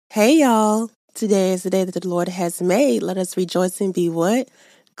Hey y'all, today is the day that the Lord has made. Let us rejoice and be what?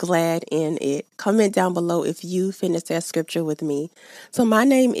 Glad in it. Comment down below if you finished that scripture with me. So my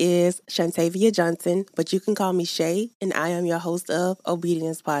name is Shantavia Johnson, but you can call me Shay, and I am your host of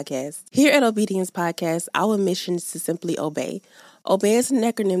Obedience Podcast. Here at Obedience Podcast, our mission is to simply obey. Obey is an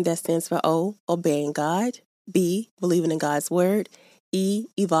acronym that stands for O, obeying God, B, believing in God's word, E,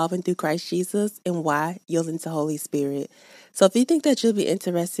 evolving through Christ Jesus, and Y, yielding to Holy Spirit. So if you think that you'll be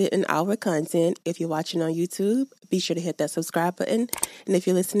interested in our content, if you're watching on YouTube, be sure to hit that subscribe button. And if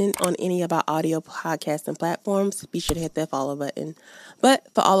you're listening on any of our audio podcasting platforms, be sure to hit that follow button. But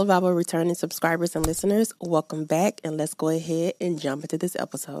for all of our returning subscribers and listeners, welcome back, and let's go ahead and jump into this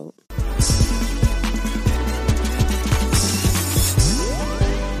episode.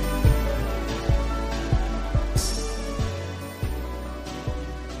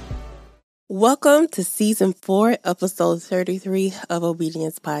 Welcome to Season 4, Episode 33 of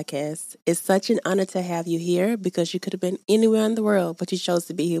Obedience Podcast. It's such an honor to have you here because you could have been anywhere in the world, but you chose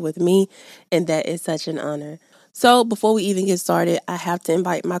to be here with me, and that is such an honor. So before we even get started, I have to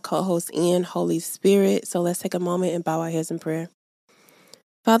invite my co-host in, Holy Spirit. So let's take a moment and bow our heads in prayer.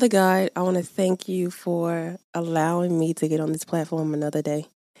 Father God, I want to thank you for allowing me to get on this platform another day.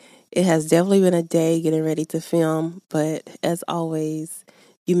 It has definitely been a day getting ready to film, but as always,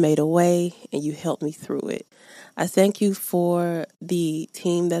 you made a way and you helped me through it. I thank you for the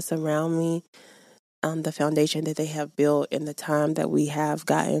team that's around me, the foundation that they have built, and the time that we have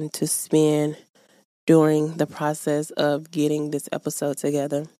gotten to spend during the process of getting this episode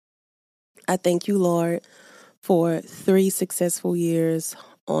together. I thank you, Lord, for 3 successful years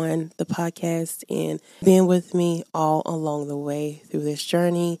on the podcast and being with me all along the way through this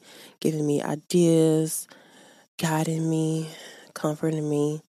journey, giving me ideas, guiding me, comforting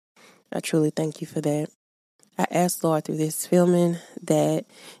me. I truly thank you for that. I ask, Lord, through this filming that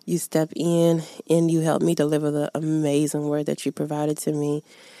you step in and you help me deliver the amazing word that you provided to me.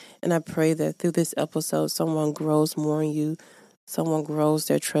 And I pray that through this episode, someone grows more in you, someone grows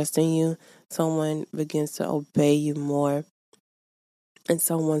their trust in you, someone begins to obey you more, and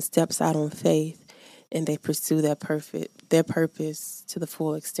someone steps out on faith and they pursue their purpose to the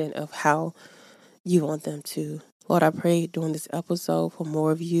full extent of how you want them to. Lord, I pray during this episode for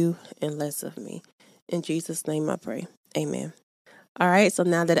more of you and less of me. In Jesus' name I pray. Amen. All right, so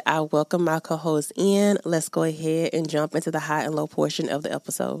now that I welcome my co-host in, let's go ahead and jump into the high and low portion of the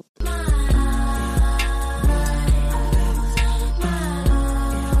episode.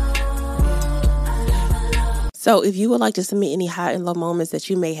 So if you would like to submit any high and low moments that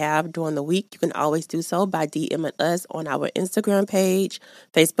you may have during the week, you can always do so by DMing us on our Instagram page,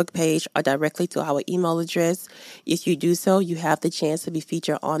 Facebook page, or directly to our email address. If you do so, you have the chance to be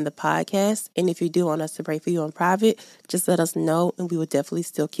featured on the podcast. And if you do want us to pray for you in private, just let us know and we will definitely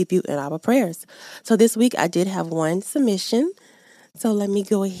still keep you in our prayers. So this week I did have one submission. So let me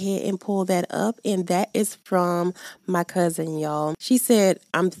go ahead and pull that up. And that is from my cousin, y'all. She said,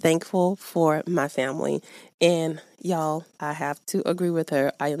 I'm thankful for my family. And y'all, I have to agree with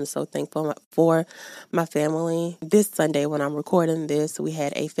her. I am so thankful for my family. This Sunday when I'm recording this, we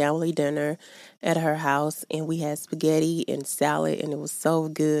had a family dinner at her house and we had spaghetti and salad and it was so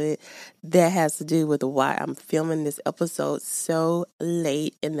good. That has to do with why I'm filming this episode so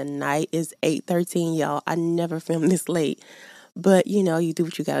late in the night. It's 8:13, y'all. I never film this late. But, you do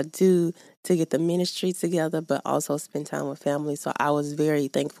what you got to do to get the ministry together, but also spend time with family. So I was very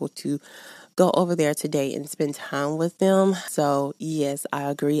thankful to go over there today and spend time with them. So, yes, I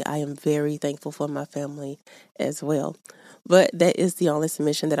agree. I am very thankful for my family as well. But that is the only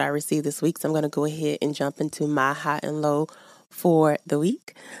submission that I received this week. So I'm going to go ahead and jump into my high and low for the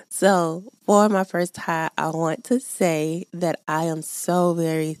week. So for my first high, I want to say that I am so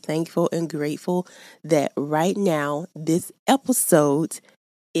very thankful and grateful that right now this episode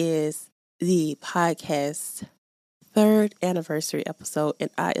is the podcast's 3rd anniversary episode, and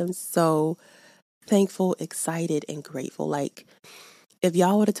I am so thankful, excited, and grateful. Like, if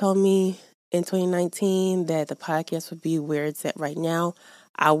y'all would have told me in 2019 that the podcast would be where it's at right now,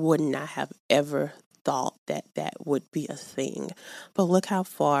 I would not have ever thought that would be a thing. But look how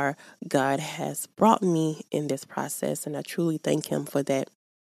far God has brought me in this process, and I truly thank him for that.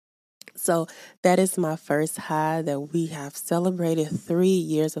 So that is my first high, that we have celebrated 3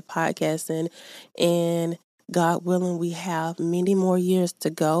 years of podcasting, and God willing, we have many more years to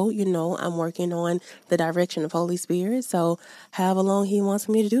go. I'm working on the direction of Holy Spirit. So however long he wants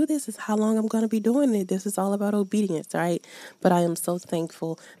me to do this is how long I'm going to be doing it. This is all about obedience, right? But I am so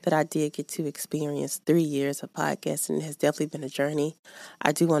thankful that I did get to experience 3 years of podcasting. It has definitely been a journey.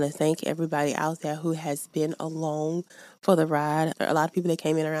 I do want to thank everybody out there who has been along for the ride. A lot of people that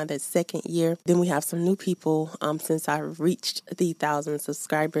came in around that second year. Then we have some new people since I reached the 1,000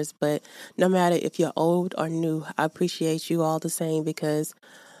 subscribers. But no matter if you're old or new, I appreciate you all the same, because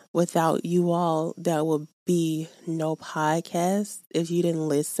without you all, there will be no podcast. If you didn't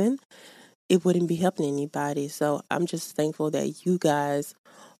listen, it wouldn't be helping anybody. So I'm just thankful that you guys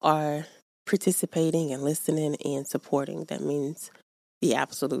are participating and listening and supporting. That means the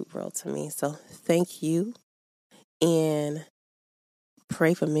absolute world to me. So thank you, and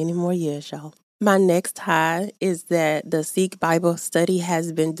pray for many more years, y'all. My next high is that the Seek Bible Study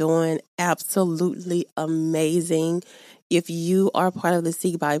has been doing absolutely amazing. If you are part of the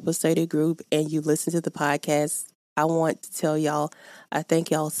Seek Bible Study group and you listen to the podcast, I want to tell y'all, I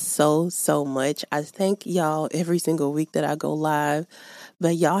thank y'all so much. I thank y'all every single week that I go live,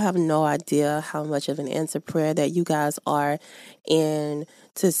 but y'all have no idea how much of an answer prayer that you guys are. And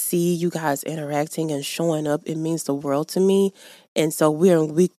to see you guys interacting and showing up, it means the world to me. And so we're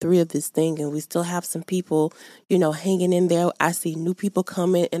in week 3 of this thing, and we still have some people, hanging in there. I see new people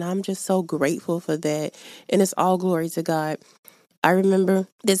coming, and I'm just so grateful for that. And it's all glory to God. I remember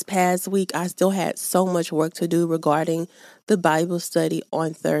this past week, I still had so much work to do regarding the Bible study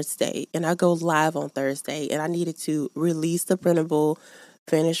on Thursday. And I go live on Thursday, and I needed to release the printable,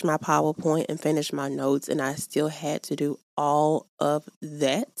 finish my PowerPoint, and finish my notes. And I still had to do all of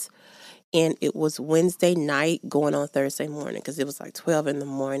that. And it was Wednesday night going on Thursday morning, because it was like 12 in the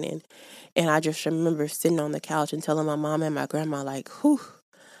morning. And I just remember sitting on the couch and telling my mom and my grandma, like, whew,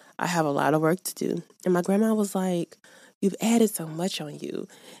 I have a lot of work to do. And my grandma was like, you've added so much on you.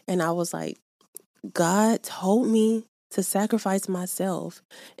 And I was like, God told me to sacrifice myself.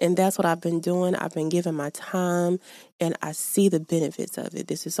 And that's what I've been doing. I've been giving my time, and I see the benefits of it.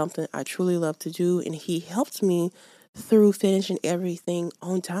 This is something I truly love to do. And He helped me through finishing everything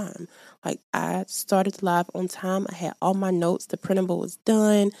on time. Like, I started live on time. I had all my notes. The printable was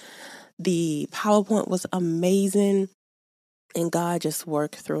done. The PowerPoint was amazing. And God just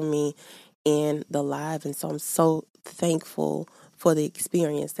worked through me in the live. And so I'm so thankful for the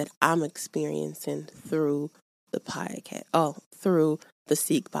experience that I'm experiencing through the podcast. Through the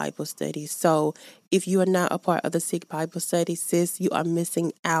Seek Bible Study. So if you are not a part of the Seek Bible Study, sis, you are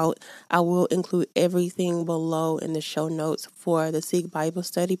missing out. I will include everything below in the show notes for the Seek Bible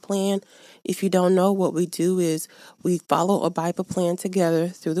Study plan. If you don't know, what we do is we follow a Bible plan together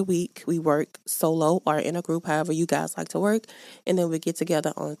through the week. We work solo or in a group, however you guys like to work. And then we get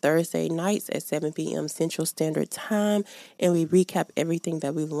together on Thursday nights at 7 p.m. Central Standard Time, and we recap everything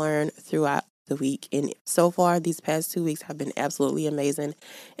that we've learned throughout the week. And so far, these past 2 weeks have been absolutely amazing,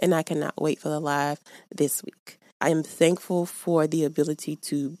 and I cannot wait for the live this week. I am thankful for the ability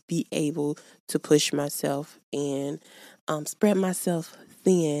to be able to push myself and spread myself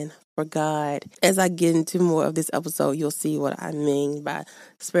thin for God. As I get into more of this episode, you'll see what I mean by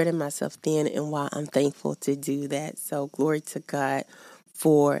spreading myself thin and why I'm thankful to do that. So glory to God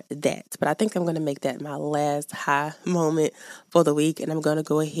for that. But I think I'm going to make that my last high moment for the week, and I'm going to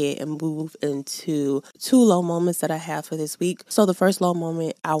go ahead and move into 2 low moments that I have for this week. So the first low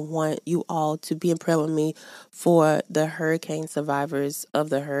moment, I want you all to be in prayer with me for the hurricane survivors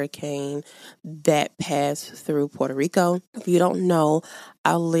of the hurricane that passed through Puerto Rico. If you don't know,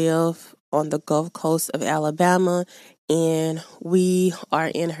 I live on the Gulf Coast of Alabama, and we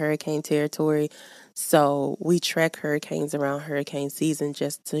are in hurricane territory. So we track hurricanes around hurricane season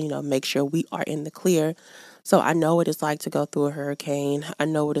just to, make sure we are in the clear. So I know what it's like to go through a hurricane. I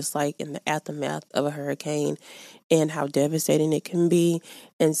know what it's like in the aftermath of a hurricane and how devastating it can be.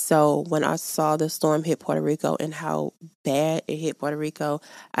 And so when I saw the storm hit Puerto Rico and how bad it hit Puerto Rico,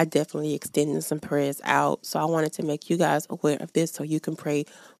 I definitely extended some prayers out. So I wanted to make you guys aware of this so you can pray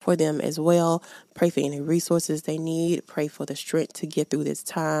for them as well. Pray for any resources they need. Pray for the strength to get through this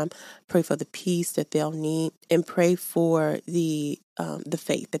time. Pray for the peace that they'll need, and pray for the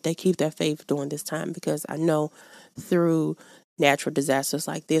faith, that they keep their faith during this time, because I know through natural disasters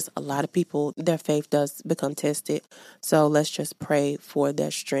like this, a lot of people, their faith does become tested. So let's just pray for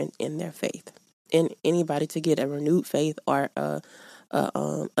their strength in their faith, and anybody to get a renewed faith or a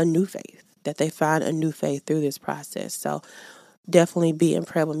new faith, that they find a new faith through this process. So definitely be in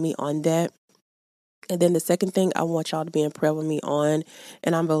prayer with me on that. And then the second thing I want y'all to be in prayer with me on,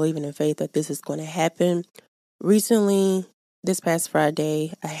 and I'm believing in faith that this is going to happen. Recently, this past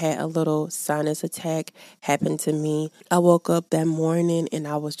Friday, I had a little sinus attack happen to me. I woke up that morning and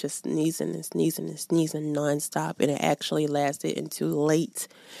I was just sneezing nonstop. And it actually lasted until late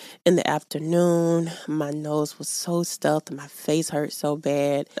in the afternoon. My nose was so stuffed. My face hurt so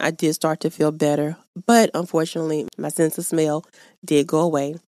bad. I did start to feel better. But unfortunately, my sense of smell did go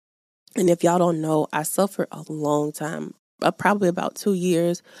away. And if y'all don't know, I suffered a long time, probably about 2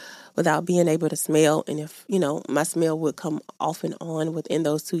 years without being able to smell. And if, my smell would come off and on within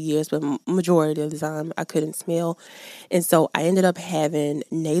those 2 years, but majority of the time I couldn't smell. And so I ended up having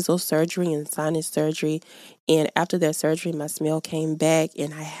nasal surgery and sinus surgery. And after that surgery, my smell came back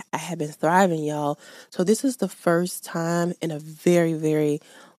and I have been thriving, y'all. So this is the first time in a very, very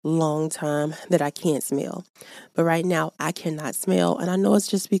long time that I can't smell. But right now I cannot smell. And I know it's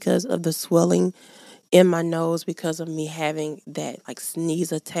just because of the swelling in my nose because of me having that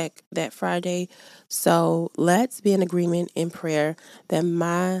sneeze attack that Friday. So let's be in agreement in prayer that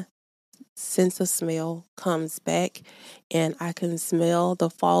my sense of smell comes back and I can smell the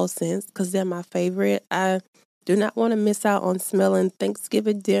fall scents because they're my favorite. I do not want to miss out on smelling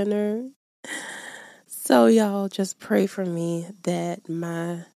Thanksgiving dinner. So y'all just pray for me that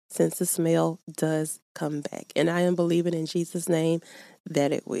my sense of smell does come back. And I am believing in Jesus' name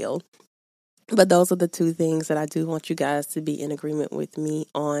that it will. But those are the two things that I do want you guys to be in agreement with me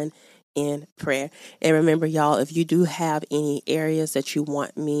on in prayer. And remember, y'all, if you do have any areas that you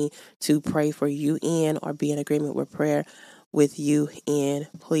want me to pray for you in or be in agreement with prayer with you in,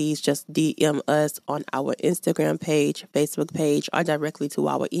 please just DM us on our Instagram page, Facebook page, or directly to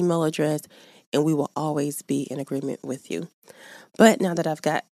our email address, and we will always be in agreement with you. But now that I've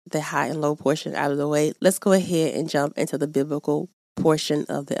got the high and low portion out of the way, let's go ahead and jump into the biblical portion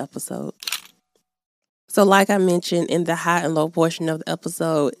of the episode. So like I mentioned in the high and low portion of the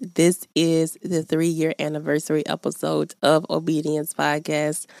episode, this is the 3-year anniversary episode of Obedience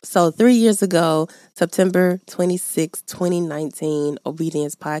Podcast. So 3 years ago, September 26, 2019,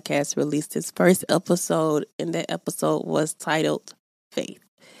 Obedience Podcast released its first episode, and that episode was titled Faith.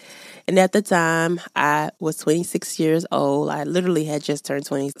 And at the time, I was 26 years old. I literally had just turned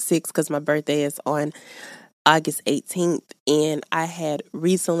 26 because my birthday is on August 18th, and I had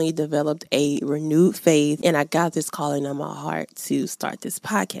recently developed a renewed faith, and I got this calling on my heart to start this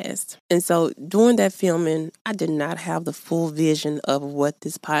podcast. And so during that filming, I did not have the full vision of what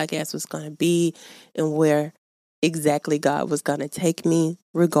this podcast was going to be and where exactly God was going to take me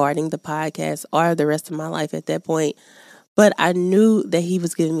regarding the podcast or the rest of my life at that point. But I knew that He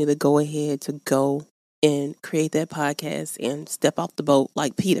was giving me the go ahead to go and create that podcast and step off the boat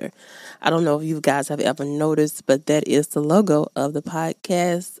like Peter. I don't know if you guys have ever noticed, but that is the logo of the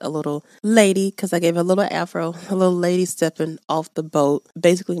podcast. A little lady, because I gave her a little afro, a little lady stepping off the boat,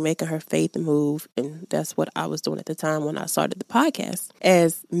 basically making her faith move. And that's what I was doing at the time when I started the podcast.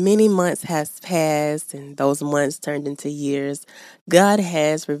 As many months has passed and those months turned into years, God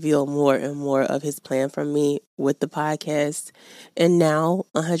has revealed more and more of His plan for me with the podcast. And now,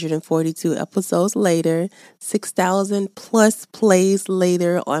 142 episodes later, 6,000 plus plays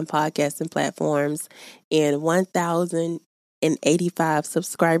later on podcasting platforms, and 1,085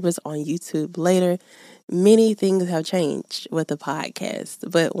 subscribers on YouTube later, many things have changed with the podcast.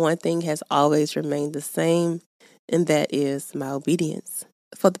 But one thing has always remained the same, and that is my obedience.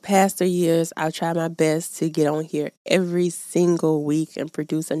 For the past 3 years, I've tried my best to get on here every single week and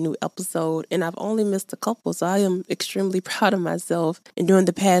produce a new episode, and I've only missed a couple, so I am extremely proud of myself. And during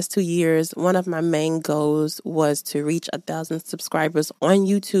the past 2 years, one of my main goals was to reach 1,000 subscribers on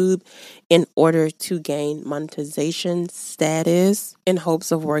YouTube in order to gain monetization status in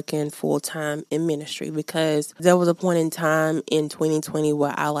hopes of working full-time in ministry, because there was a point in time in 2020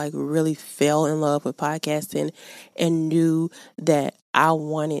 where I really fell in love with podcasting and knew that I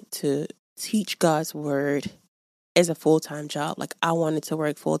wanted to teach God's word as a full-time job. I wanted to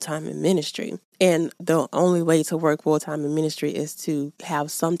work full-time in ministry. And the only way to work full-time in ministry is to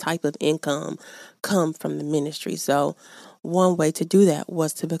have some type of income come from the ministry. So one way to do that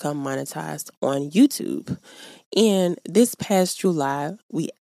was to become monetized on YouTube. And this past July, we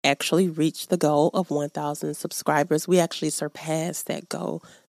actually reached the goal of 1,000 subscribers. We actually surpassed that goal.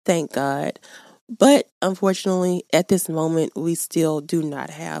 Thank God. But unfortunately, at this moment, we still do not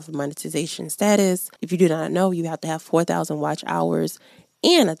have monetization status. If you do not know, you have to have 4,000 watch hours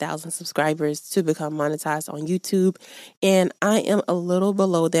and 1,000 subscribers to become monetized on YouTube. And I am a little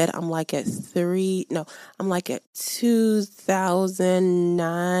below that. I'm at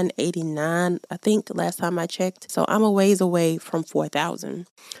 2,989, I think, last time I checked. So I'm a ways away from 4,000.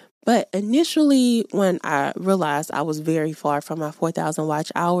 But initially, when I realized I was very far from my 4,000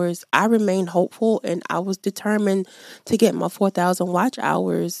 watch hours, I remained hopeful and I was determined to get my 4,000 watch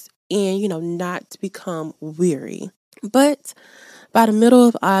hours and, not to become weary. But by the middle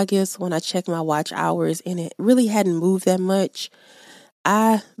of August, when I checked my watch hours and it really hadn't moved that much,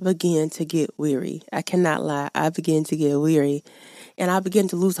 I began to get weary. I cannot lie. I began to get weary and I began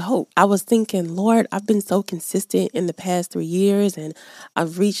to lose hope. I was thinking, Lord, I've been so consistent in the past 3 years and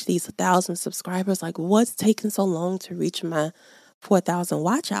I've reached these 1,000 subscribers. Like, what's taking so long to reach my 4,000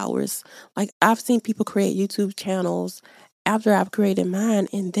 watch hours? Like, I've seen people create YouTube channels after I've created mine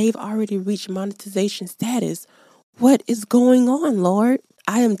and they've already reached monetization status. What is going on, Lord?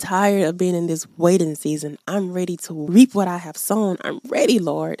 I am tired of being in this waiting season. I'm ready to reap what I have sown. I'm ready,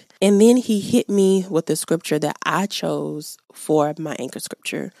 Lord. And then he hit me with the scripture that I chose for my anchor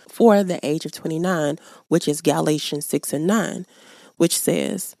scripture for the age of 29, which is Galatians 6:9, which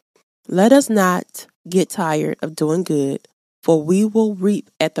says, "Let us not get tired of doing good, for we will reap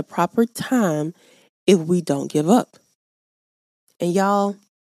at the proper time if we don't give up." And y'all,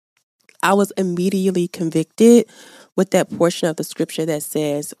 I was immediately convicted with that portion of the scripture that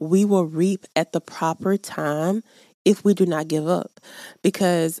says we will reap at the proper time if we do not give up.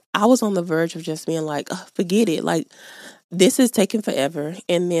 Because I was on the verge of just being like, oh, forget it. Like, this is taking forever.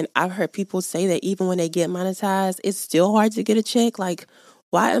 And then I've heard people say that even when they get monetized, it's still hard to get a check. Like,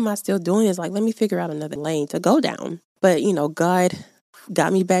 why am I still doing this? Like, let me figure out another lane to go down. But, God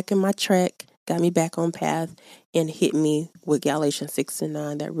got me back in my track, got me back on path, and hit me with Galatians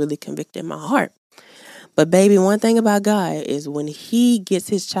 6:9 that really convicted my heart. But baby, one thing about God is when he gets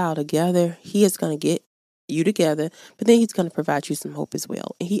his child together, he is going to get you together, but then he's going to provide you some hope as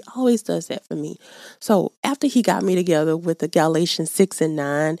well. And he always does that for me. So after he got me together with the Galatians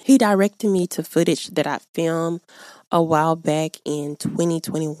 6:9, he directed me to footage that I filmed a while back in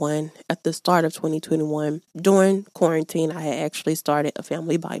 2021, at the start of 2021. During quarantine, I had actually started a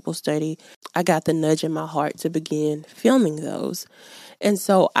family Bible study. I got the nudge in my heart to begin filming those. And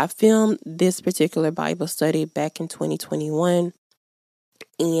so I filmed this particular Bible study back in 2021.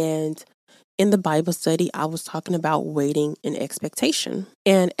 And in the Bible study, I was talking about waiting in expectation.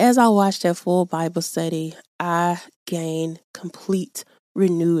 And as I watched that full Bible study, I gained complete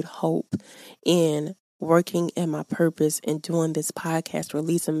renewed hope in working in my purpose and doing this podcast,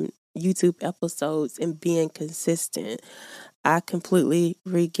 releasing YouTube episodes and being consistent. I completely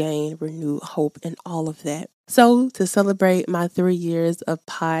regained renewed hope in all of that. So to celebrate my 3 years of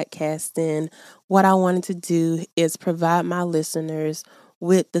podcasting, what I wanted to do is provide my listeners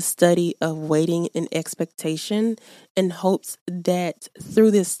with the study of waiting in expectation in hopes that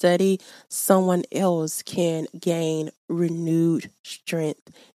through this study, someone else can gain renewed strength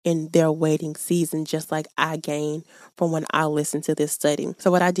in their waiting season, just like I gained from when I listened to this study.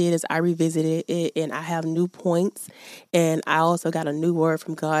 So what I did is I revisited it and I have new points and I also got a new word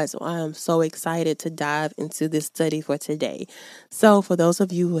from God. So I am so excited to dive into this study for today. So for those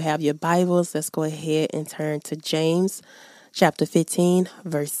of you who have your Bibles, let's go ahead and turn to James chapter 15,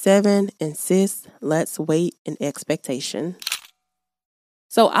 verse 7. And sis, let's wait in expectation.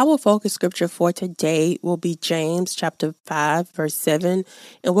 So our focus scripture for today will be James chapter 5, verse 7.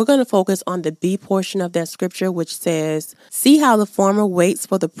 And we're going to focus on the B portion of that scripture, which says, "See how the farmer waits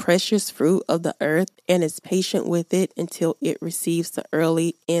for the precious fruit of the earth and is patient with it until it receives the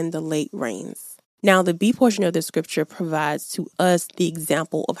early and the late rains." Now, the B portion of the scripture provides to us the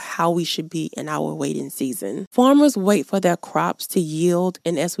example of how we should be in our waiting season. Farmers wait for their crops to yield,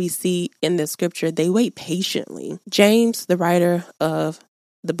 and as we see in the scripture, they wait patiently. James, the writer of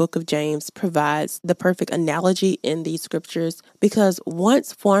the book of James, provides the perfect analogy in these scriptures because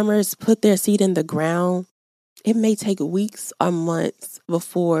once farmers put their seed in the ground, it may take weeks or months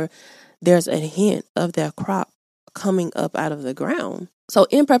before there's a hint of their crop coming up out of the ground. So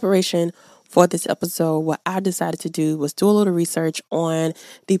in preparation for this episode, what I decided to do was do a little research on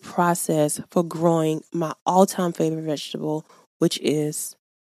the process for growing my all-time favorite vegetable, which is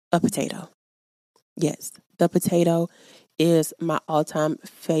a potato. Yes, the potato is my all-time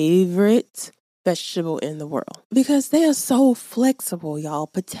favorite vegetable in the world because they are so flexible, y'all.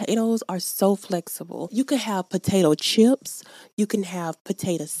 Potatoes are so flexible. You can have potato chips, you can have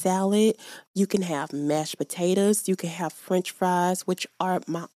potato salad, you can have mashed potatoes, you can have French fries, which are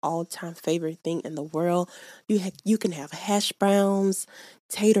my all-time favorite thing in the world. You can have hash browns,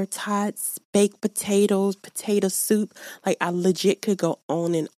 tater tots, baked potatoes, potato soup. Like, I legit could go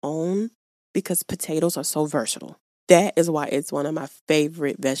on and on because potatoes are so versatile. That is why it's one of my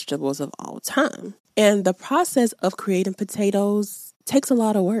favorite vegetables of all time. And the process of creating potatoes takes a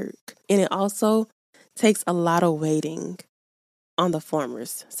lot of work. And it also takes a lot of waiting on the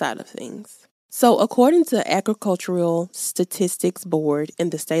farmer's side of things. So according to Agricultural Statistics Board in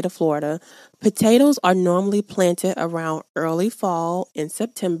the state of Florida, potatoes are normally planted around early fall in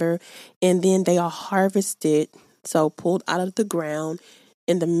September, and then they are harvested, so pulled out of the ground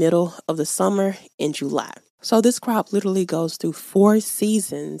in the middle of the summer in July. So this crop literally goes through 4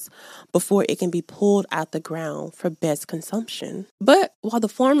 seasons before it can be pulled out the ground for best consumption. But while the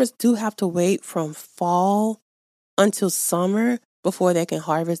farmers do have to wait from fall until summer before they can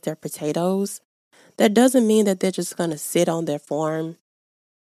harvest their potatoes, that doesn't mean that they're just going to sit on their farm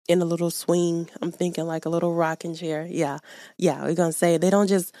in a little swing. I'm thinking like a little rocking chair. Yeah, we're going to say they don't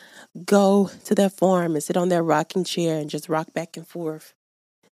just go to their farm and sit on their rocking chair and just rock back and forth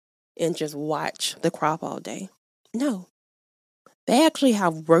and just watch the crop all day. No, they actually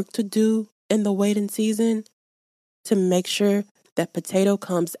have work to do in the waiting season to make sure that potato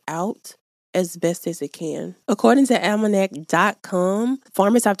comes out as best as it can. According to almanac.com,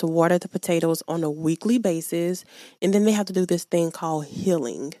 farmers have to water the potatoes on a weekly basis, and then they have to do this thing called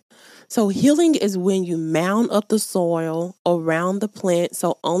hilling. So hilling is when you mound up the soil around the plant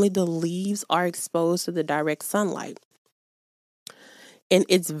so only the leaves are exposed to the direct sunlight. And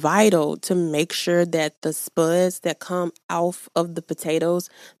it's vital to make sure that the spuds that come off of the potatoes,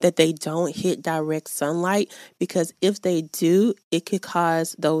 that they don't hit direct sunlight, because if they do, it could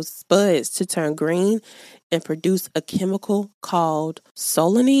cause those spuds to turn green and produce a chemical called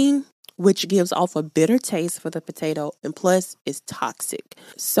solanine, which gives off a bitter taste for the potato and plus is toxic.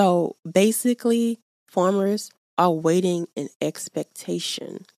 So basically, farmers are waiting in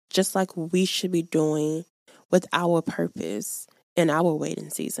expectation, just like we should be doing with our purpose. In our waiting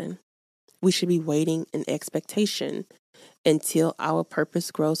season, we should be waiting in expectation until our purpose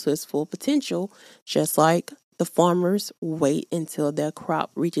grows to its full potential, just like the farmers wait until their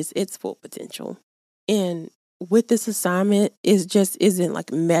crop reaches its full potential. And with this assignment, it just isn't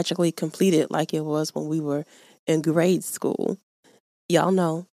like magically completed like it was when we were in grade school. Y'all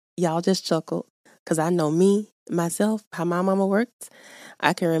know, y'all just chuckled because I know myself, how my mama worked.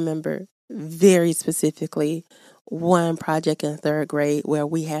 I can remember very specifically one project in 3rd grade where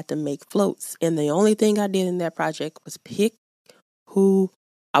we had to make floats. And the only thing I did in that project was pick who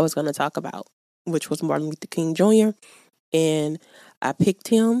I was going to talk about, which was Martin Luther King Jr. And I picked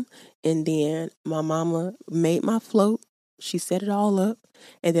him, and then my mama made my float. She set it all up.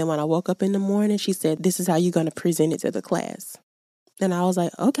 And then when I woke up in the morning, she said, "This is how you're going to present it to the class." And I was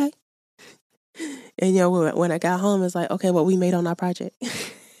like, okay. And when I got home, it's like, okay, what we made on our project.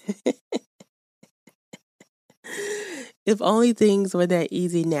 If only things were that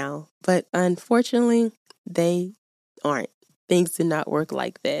easy now. But unfortunately, they aren't. Things do not work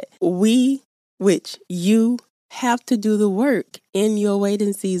like that. You have to do the work in your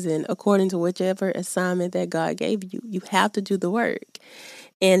waiting season according to whichever assignment that God gave you. You have to do the work.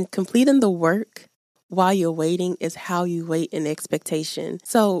 And completing the work while you're waiting is how you wait in expectation.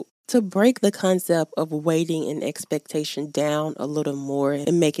 So to break the concept of waiting in expectation down a little more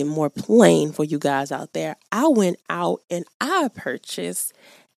and make it more plain for you guys out there, I went out and I purchased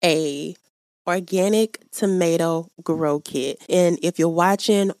a organic tomato grow kit. And if you're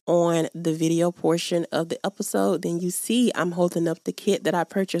watching on the video portion of the episode, then you see I'm holding up the kit that I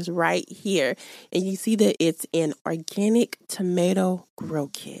purchased right here. And you see that it's an organic tomato grow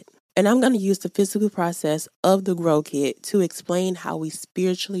kit. And I'm going to use the physical process of the grow kit to explain how we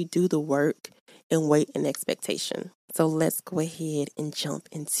spiritually do the work and wait in expectation. So let's go ahead and jump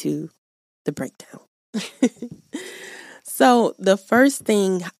into the breakdown. So the first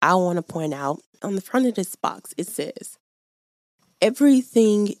thing I want to point out, on the front of this box, it says,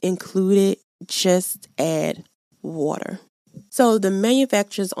 everything included, just add water. So the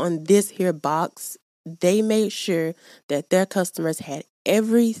manufacturers on this here box, they made sure that their customers had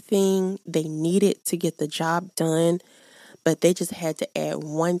everything they needed to get the job done, but they just had to add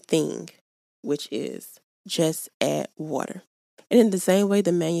one thing, which is just add water. And in the same way,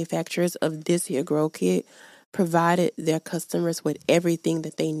 the manufacturers of this here grow kit provided their customers with everything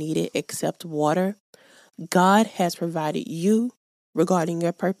that they needed except water, God has provided you, regarding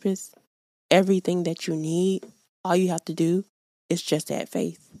your purpose, everything that you need. All you have to do is just add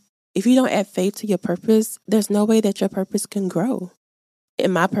faith. If you don't add faith to your purpose, there's no way that your purpose can grow.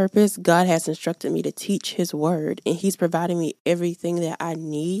 In my purpose, God has instructed me to teach His word, and He's providing me everything that I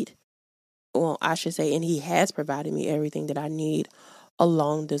need. Well, I should say, and He has provided me everything that I need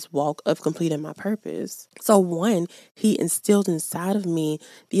along this walk of completing my purpose. So one, He instilled inside of me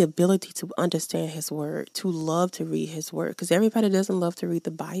the ability to understand His word, to love to read His word, because everybody doesn't love to read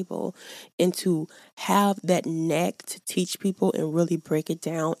the Bible, and to have that knack to teach people and really break it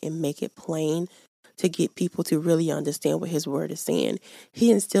down and make it plain to get people to really understand what His word is saying.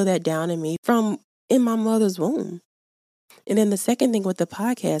 He instilled that down in me from in my mother's womb. And then the second thing with the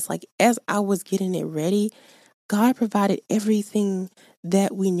podcast, like as I was getting it ready, God provided everything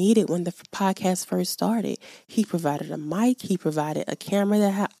that we needed when the podcast first started. He provided a mic. He provided a camera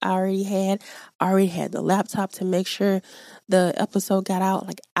that I already had. I already had the laptop to make sure the episode got out.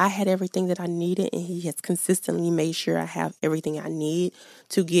 Like, I had everything that I needed, and he has consistently made sure I have everything I need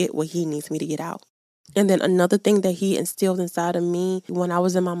to get what he needs me to get out. And then another thing that he instilled inside of me when I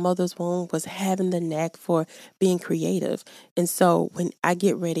was in my mother's womb was having the knack for being creative. And so when I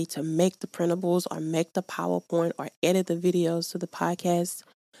get ready to make the printables or make the PowerPoint or edit the videos to the podcast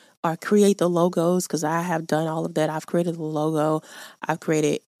or create the logos, because I have done all of that. I've created the logo. I've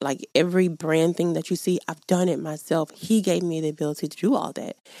created like every brand thing that you see. I've done it myself. He gave me the ability to do all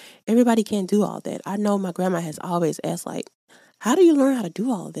that. Everybody can't do all that. I know my grandma has always asked, like, how do you learn how to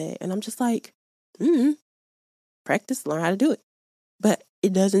do all that? And I'm just like, practice, learn how to do it. But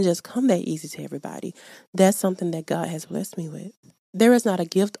it doesn't just come that easy to everybody. That's something that God has blessed me with. There is not a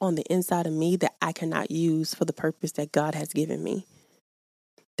gift on the inside of me that I cannot use for the purpose that God has given me.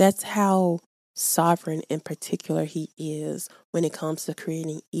 That's how sovereign and particular he is when it comes to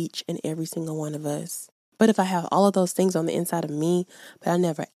creating each and every single one of us. But if I have all of those things on the inside of me, but I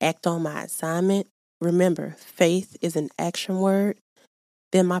never act on my assignment, remember, faith is an action word,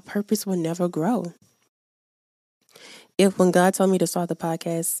 then my purpose will never grow. If when God told me to start the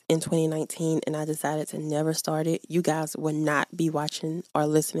podcast in 2019 and I decided to never start it, you guys would not be watching or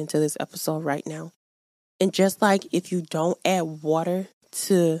listening to this episode right now. And just like if you don't add water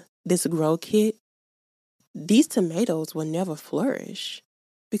to this grow kit, these tomatoes will never flourish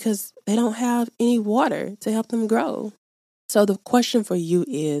because they don't have any water to help them grow. So the question for you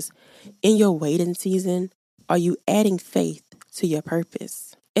is, in your waiting season, are you adding faith to your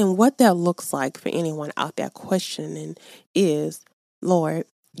purpose? And what that looks like for anyone out there questioning is, Lord,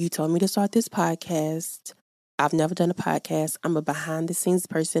 you told me to start this podcast. I've never done a podcast. I'm a behind the scenes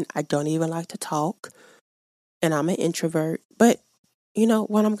person. I don't even like to talk. And I'm an introvert. But you know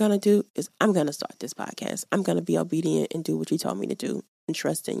what I'm going to do is I'm going to start this podcast. I'm going to be obedient and do what you told me to do and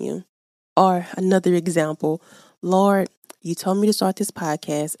trust in you. Or another example, Lord, you told me to start this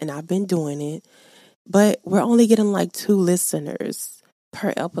podcast and I've been doing it, but we're only getting like 2 listeners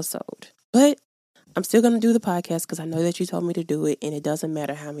per episode. But I'm still going to do the podcast because I know that you told me to do it, and it doesn't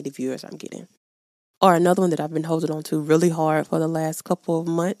matter how many viewers I'm getting. Or another one that I've been holding on to really hard for the last couple of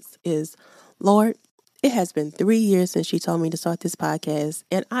months is, Lord, it has been 3 years since you told me to start this podcast,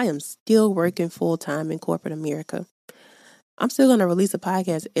 and I am still working full-time in corporate America. I'm still going to release a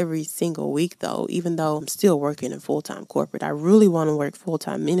podcast every single week, though, even though I'm still working in full-time corporate. I really want to work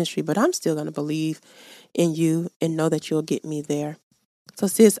full-time ministry, but I'm still going to believe in you and know that you'll get me there. So,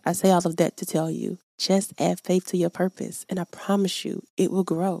 sis, I say all of that to tell you, just add faith to your purpose, and I promise you it will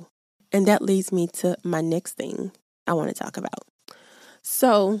grow. And that leads me to my next thing I want to talk about.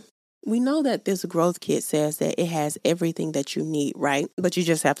 So, we know that this growth kit says that it has everything that you need, right? But you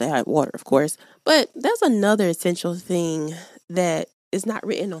just have to add water, of course. But there's another essential thing that is not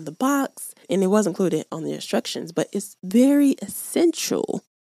written on the box, and it was included on the instructions, but it's very essential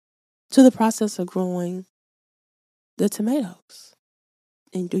to the process of growing the tomatoes.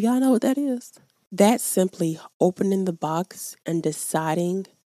 And do y'all know what that is? That's simply opening the box and deciding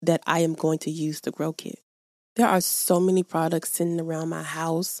that I am going to use the grow kit. There are so many products sitting around my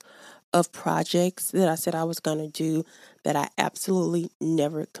house of projects that I said I was going to do that I absolutely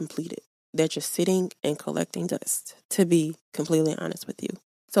never completed. They're just sitting and collecting dust, to be completely honest with you.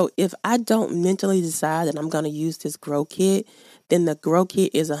 So if I don't mentally decide that I'm going to use this grow kit, then the grow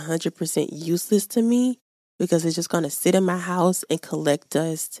kit is 100% useless to me because it's just going to sit in my house and collect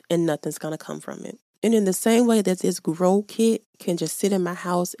dust and nothing's going to come from it. And in the same way that this grow kit can just sit in my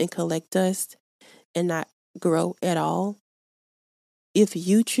house and collect dust and not grow at all, if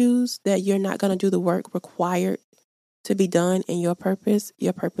you choose that you're not going to do the work required to be done in your purpose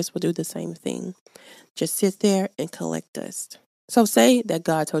will do the same thing. Just sit there and collect dust. So say that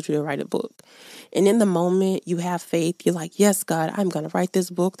God told you to write a book. And in the moment you have faith, you're like, yes, God, I'm going to write this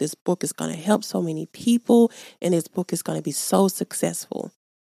book. This book is going to help so many people. And this book is going to be so successful.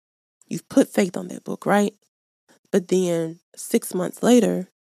 You've put faith on that book, right? But then 6 months later,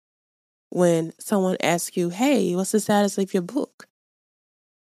 when someone asks you, hey, what's the status of your book?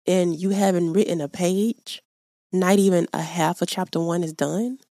 And you haven't written a page, not even a half of chapter 1 is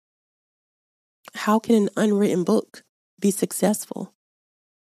done. How can an unwritten book be successful?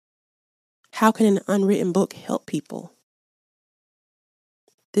 How can an unwritten book help people?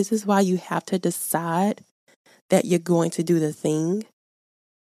 This is why you have to decide that you're going to do the thing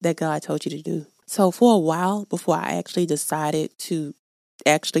that God told you to do. So for a while, before I actually decided to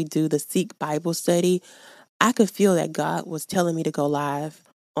actually do the Seek Bible study, I could feel that God was telling me to go live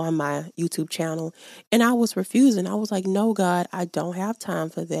on my YouTube channel. And I was refusing. I was like, no, God, I don't have time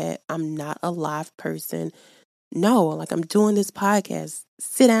for that. I'm not a live person. No, like I'm doing this podcast.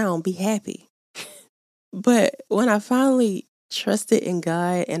 Sit down, be happy. But when I finally trusted in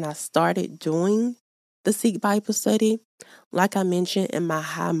God and I started doing the Seek Bible study, like I mentioned in my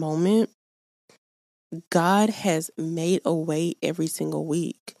high moment, God has made a way every single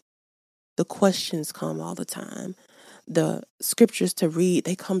week. The questions come all the time. The scriptures to read,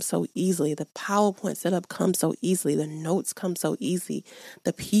 they come so easily. The PowerPoint setup comes so easily. The notes come so easy.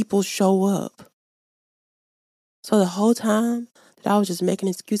 The people show up. So the whole time that I was just making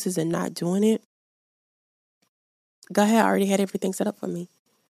excuses and not doing it, God had already had everything set up for me.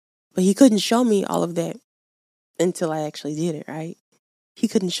 But he couldn't show me all of that until I actually did it, right? He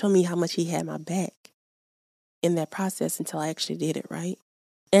couldn't show me how much he had my back in that process until I actually did it, right?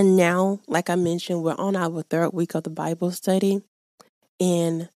 And now, like I mentioned, we're on our third week of the Bible study.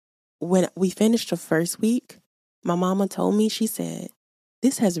 And when we finished the first week, my mama told me, she said,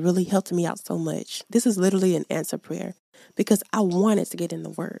 this has really helped me out so much. This is literally an answer prayer because I wanted to get in the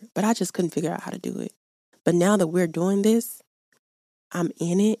word, but I just couldn't figure out how to do it. But now that we're doing this, I'm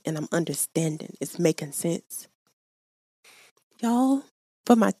in it and I'm understanding. It's making sense. Y'all,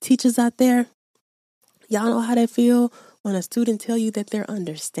 for my teachers out there, y'all know how they feel when a student tell you that they're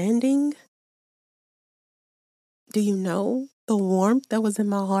understanding? Do you know the warmth that was in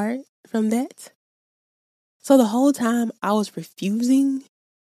my heart from that? So the whole time I was refusing,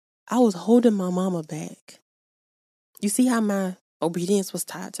 I was holding my mama back. You see how my obedience was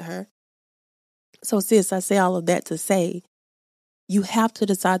tied to her? So sis, I say all of that to say, you have to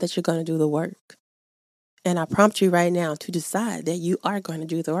decide that you're going to do the work. And I prompt you right now to decide that you are going to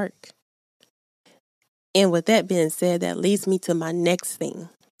do the work. And with that being said, that leads me to my next thing.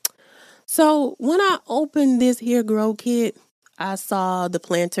 So when I opened this here grow kit, I saw the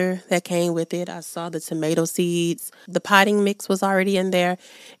planter that came with it. I saw the tomato seeds. The potting mix was already in there.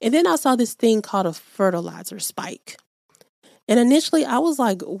 And then I saw this thing called a fertilizer spike. And initially I was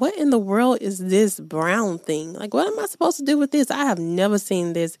like, what in the world is this brown thing? Like, what am I supposed to do with this? I have never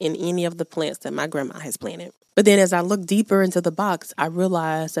seen this in any of the plants that my grandma has planted. But then as I looked deeper into the box, I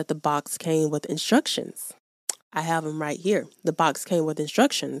realized that the box came with instructions. I have them right here. The box came with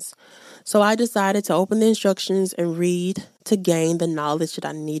instructions. So I decided to open the instructions and read to gain the knowledge that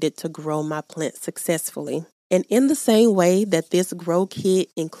I needed to grow my plant successfully. And in the same way that this grow kit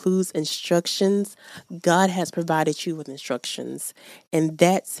includes instructions, God has provided you with instructions. And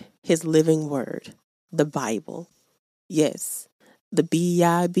that's his living word, the Bible. Yes, the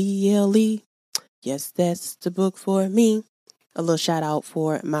Bible. Yes, that's the book for me. A little shout out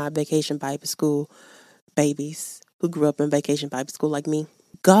for my Vacation Bible School babies who grew up in Vacation Bible School like me.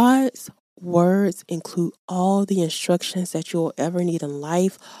 God's words include all the instructions that you'll ever need in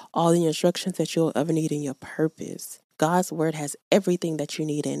life, all the instructions that you'll ever need in your purpose. God's word has everything that you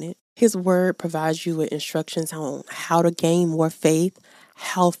need in it. His word provides you with instructions on how to gain more faith,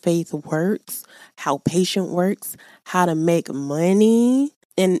 how faith works, how patience works, how to make money.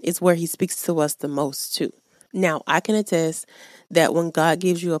 And it's where he speaks to us the most too. Now, I can attest that when God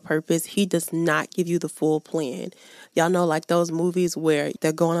gives you a purpose, he does not give you the full plan. Y'all know like those movies where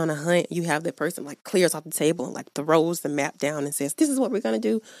they're going on a hunt, you have that person like clears off the table and like throws the map down and says, this is what we're going to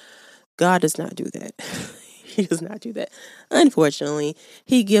do. God does not do that. He does not do that. Unfortunately,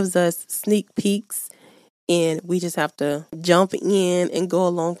 he gives us sneak peeks and we just have to jump in and go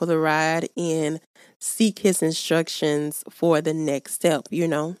along for the ride and seek his instructions for the next step, you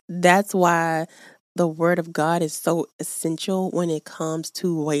know. That's why the word of God is so essential when it comes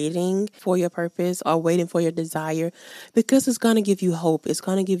to waiting for your purpose or waiting for your desire, because it's going to give you hope. It's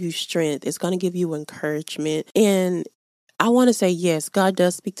going to give you strength. It's going to give you encouragement. And I want to say, yes, God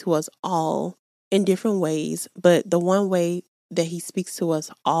does speak to us all in different ways, but the one way that he speaks to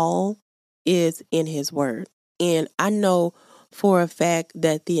us all is in his word. And I know for a fact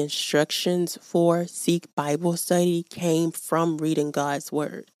that the instructions for Seek Bible Study came from reading God's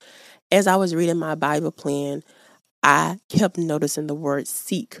word. As I was reading my Bible plan, I kept noticing the word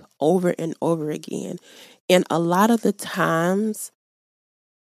seek over and over again. And a lot of the times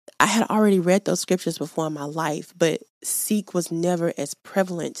I had already read those scriptures before in my life, but seek was never as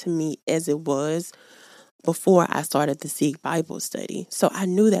prevalent to me as it was before I started the Seek Bible study. So I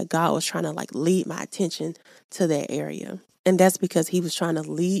knew that God was trying to like lead my attention to that area. And that's because he was trying to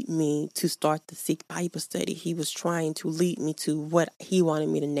lead me to start the Seek Bible study. He was trying to lead me to what he wanted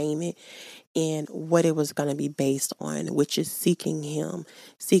me to name it and what it was going to be based on, which is seeking him,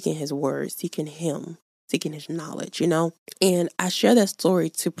 seeking his word, seeking him, seeking his knowledge, you know? And I share that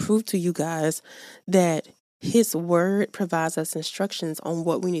story to prove to you guys that His word provides us instructions on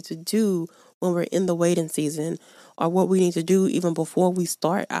what we need to do when we're in the waiting season, or what we need to do even before we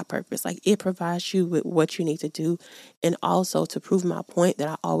start our purpose. Like, it provides you with what you need to do. And also, to prove my point that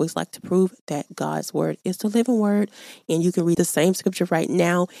I always like to prove, that God's word is the living word. And you can read the same scripture right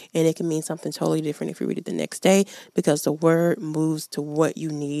now and it can mean something totally different if you read it the next day, because the word moves to what you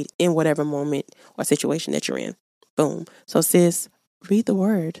need in whatever moment or situation that you're in. Boom. So sis, read the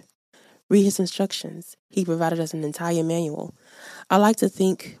word. Read his instructions. He provided us an entire manual. I like to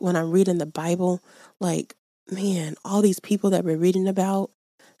think when I'm reading the Bible, like, man, all these people that we're reading about,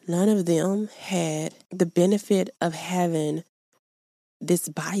 none of them had the benefit of having this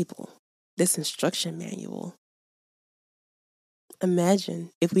Bible, this instruction manual.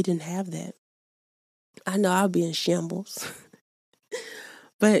 Imagine if we didn't have that. I know I'll be in shambles.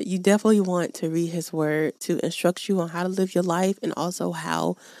 But you definitely want to read his word to instruct you on how to live your life, and also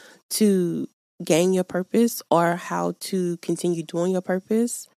how to gain your purpose, or how to continue doing your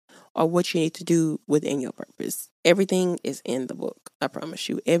purpose, or what you need to do within your purpose. Everything is in the book. I promise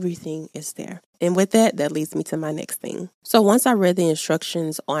you, everything is there. And with that, that leads me to my next thing. So once I read the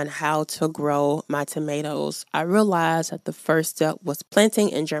instructions on how to grow my tomatoes, I realized that the first step was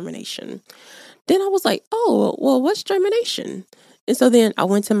planting and germination. Then I was like, oh, well, what's germination? And so then I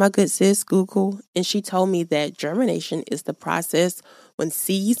went to my good sis, Google, and she told me that germination is the process when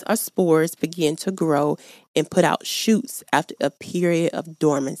seeds or spores begin to grow and put out shoots after a period of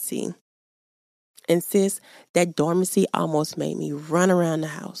dormancy. And sis, that dormancy almost made me run around the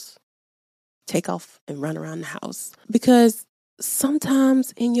house, take off and run around the house. Because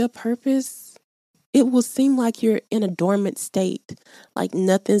sometimes in your purpose, it will seem like you're in a dormant state, like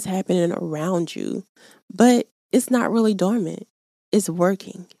nothing's happening around you, but it's not really dormant. It's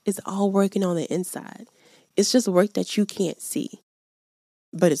working. It's all working on the inside. It's just work that you can't see,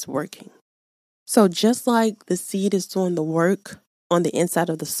 but it's working. So just like the seed is doing the work on the inside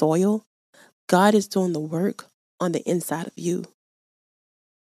of the soil, God is doing the work on the inside of you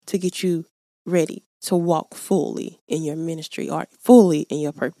to get you ready to walk fully in your ministry or fully in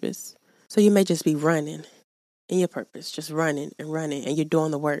your purpose. So you may just be running in your purpose, just running, and you're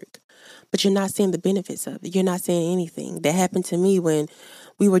doing the work, but you're not seeing the benefits of it. You're not seeing anything. That happened to me when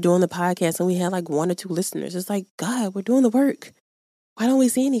we were doing the podcast and we had like 1 or 2 listeners. It's like, God, we're doing the work. Why don't we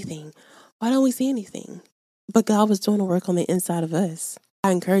see anything? Why don't we see anything? But God was doing the work on the inside of us.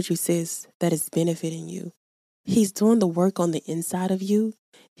 I encourage you, sis, that it's benefiting you. He's doing the work on the inside of you.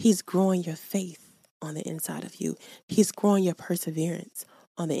 He's growing your faith on the inside of you. He's growing your perseverance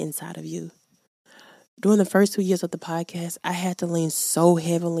on the inside of you. During the first 2 years of the podcast, I had to lean so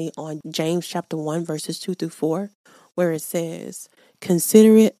heavily on James chapter 1, verses 2-4, where it says,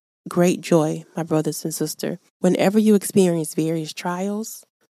 "Consider it great joy, my brothers and sisters, whenever you experience various trials,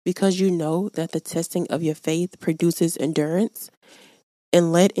 because you know that the testing of your faith produces endurance,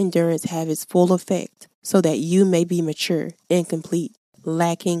 and let endurance have its full effect, so that you may be mature and complete,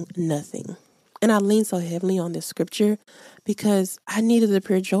 lacking nothing." And I leaned so heavily on this scripture because I needed the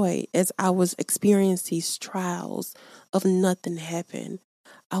pure joy as I was experiencing these trials of nothing happen.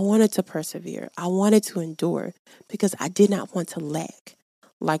 I wanted to persevere. I wanted to endure because I did not want to lack,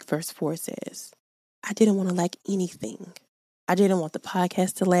 like verse 4 says. I didn't want to lack anything. I didn't want the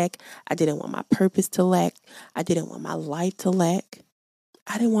podcast to lack. I didn't want my purpose to lack. I didn't want my life to lack.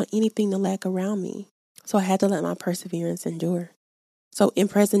 I didn't want anything to lack around me. So I had to let my perseverance endure. So in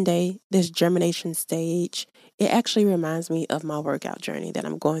present day, this germination stage, it actually reminds me of my workout journey that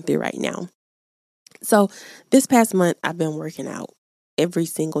I'm going through right now. So this past month, I've been working out every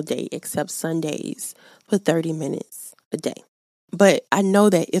single day except Sundays for 30 minutes a day. But I know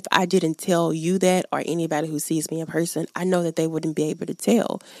that if I didn't tell you that, or anybody who sees me in person, I know that they wouldn't be able to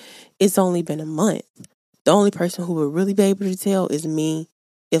tell. It's only been a month. The only person who would really be able to tell is me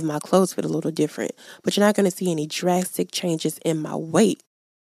if my clothes fit a little different. But you're not going to see any drastic changes in my weight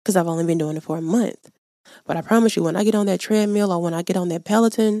because I've only been doing it for a month. But I promise you, when I get on that treadmill or when I get on that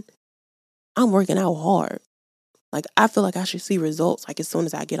Peloton, I'm working out hard. Like, I feel like I should see results like as soon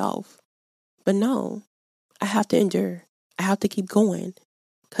as I get off. But no, I have to endure. I have to keep going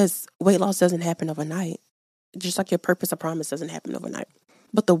because weight loss doesn't happen overnight. Just like your purpose or promise doesn't happen overnight.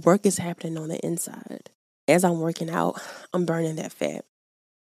 But the work is happening on the inside. As I'm working out, I'm burning that fat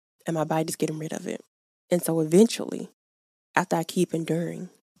and my body's getting rid of it. And so eventually, after I keep enduring,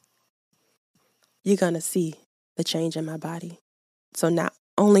 you're going to see the change in my body. So not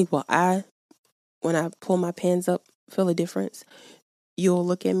only will I, when I pull my pants up, feel a difference, you'll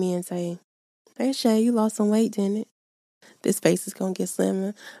look at me and say, "Hey, Shay, you lost some weight, didn't it? This face is going to get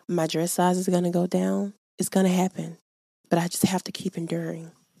slimmer. My dress size is going to go down. It's going to happen. But I just have to keep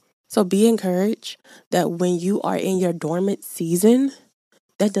enduring. So be encouraged that when you are in your dormant season,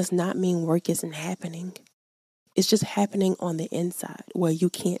 that does not mean work isn't happening. It's just happening on the inside where you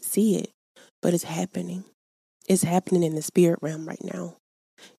can't see it, but it's happening. It's happening in the spirit realm right now.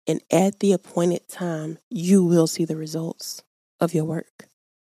 And at the appointed time, you will see the results of your work.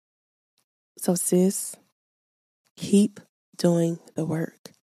 So sis, keep doing the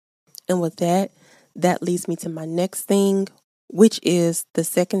work. And with that leads me to my next thing, which is the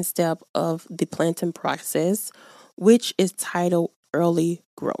second step of the planting process, which is titled early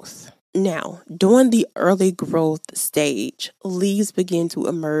growth. Now, during the early growth stage, leaves begin to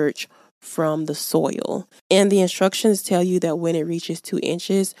emerge from the soil. And the instructions tell you that when it reaches 2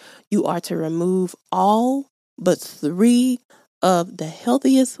 inches, you are to remove all but 3 of the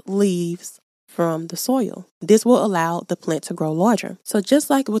healthiest leaves from the soil. This will allow the plant to grow larger. So just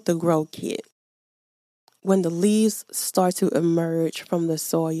like with the grow kit, when the leaves start to emerge from the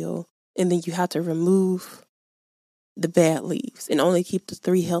soil, and then you have to remove the bad leaves and only keep the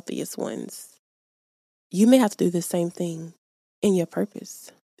 3 healthiest ones, you may have to do the same thing in your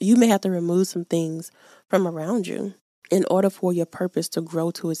purpose. You may have to remove some things from around you in order for your purpose to grow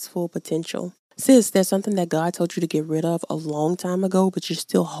to its full potential. Sis, there's something that God told you to get rid of a long time ago, but you're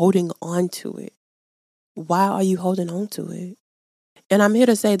still holding on to it. Why are you holding on to it? And I'm here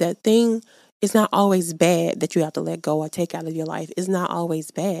to say that thing is not always bad that you have to let go or take out of your life. It's not always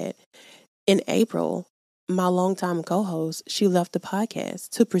bad. In April, my longtime co-host, she left the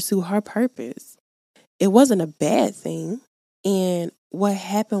podcast to pursue her purpose. It wasn't a bad thing. And what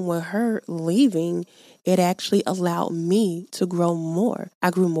happened with her leaving, it actually allowed me to grow more.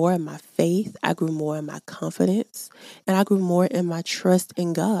 I grew more in my faith. I grew more in my confidence. And I grew more in my trust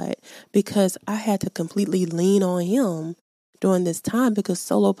in God because I had to completely lean on Him during this time, because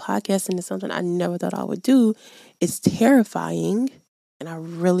solo podcasting is something I never thought I would do. It's terrifying. And I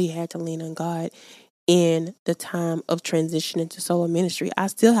really had to lean on God in the time of transitioning to solo ministry. I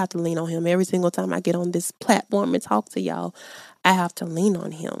still have to lean on Him every single time I get on this platform and talk to y'all. I have to lean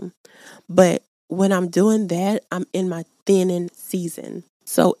on Him. But when I'm doing that, I'm in my thinning season.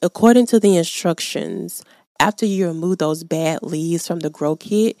 So according to the instructions, after you remove those bad leaves from the grow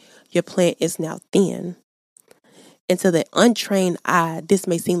kit, your plant is now thin. And to the untrained eye, this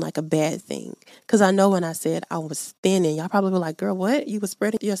may seem like a bad thing. Because I know when I said I was thinning, y'all probably were like, girl, what? You were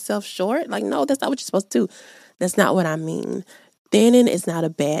spreading yourself short? Like, no, that's not what you're supposed to do. That's not what I mean. Thinning is not a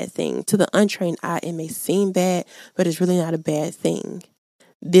bad thing. To the untrained eye, it may seem bad, but it's really not a bad thing.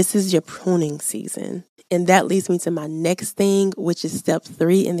 This is your pruning season. And that leads me to my next thing, which is step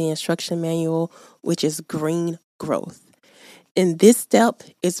 3 in the instruction manual, which is green growth. And this step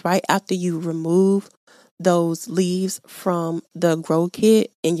is right after you remove those leaves from the grow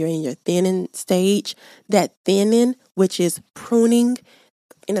kit and you're in your thinning stage. That thinning, which is pruning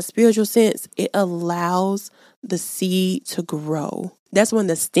in a spiritual sense, it allows the seed to grow. That's when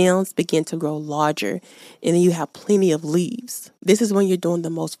the stems begin to grow larger and then you have plenty of leaves. This is when you're doing the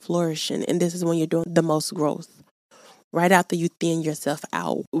most flourishing, and this is when you're doing the most growth. Right after you thin yourself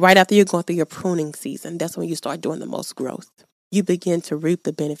out, right after you're going through your pruning season, that's when you start doing the most growth. You begin to reap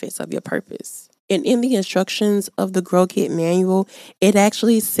the benefits of your purpose. And in the instructions of the Grow Kit manual, it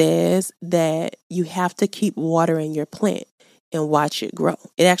actually says that you have to keep watering your plant and watch it grow.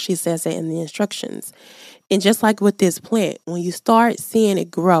 It actually says that in the instructions. And just like with this plant, when you start seeing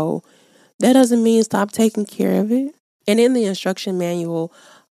it grow, that doesn't mean stop taking care of it. And in the instruction manual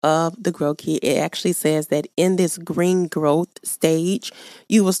of the Grow Kit, it actually says that in this green growth stage,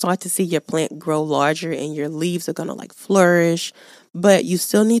 you will start to see your plant grow larger and your leaves are going to flourish, but you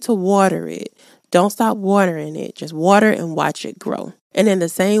still need to water it. Don't stop watering it. Just water and watch it grow. And in the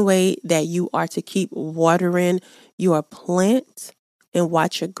same way that you are to keep watering your plant and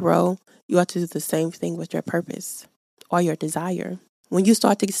watch it grow, you are to do the same thing with your purpose or your desire. When you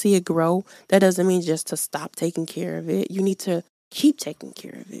start to see it grow, that doesn't mean just to stop taking care of it. You need to keep taking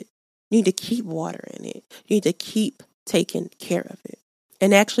care of it. You need to keep watering it. You need to keep taking care of it.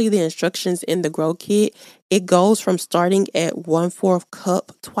 And actually the instructions in the Grow Kit, it goes from starting at 1/4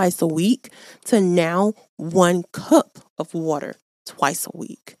 cup twice a week to now 1 cup of water twice a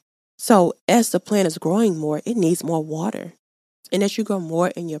week. So as the plant is growing more, it needs more water. And as you grow more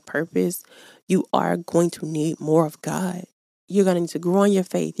in your purpose, you are going to need more of God. You're going to need to grow in your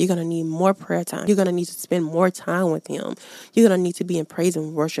faith. You're going to need more prayer time. You're going to need to spend more time with Him. You're going to need to be in praise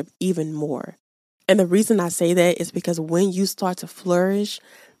and worship even more. And the reason I say that is because when you start to flourish,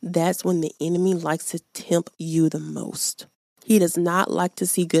 that's when the enemy likes to tempt you the most. He does not like to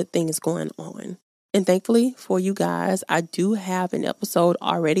see good things going on. And thankfully for you guys, I do have an episode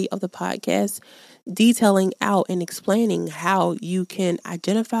already of the podcast detailing out and explaining how you can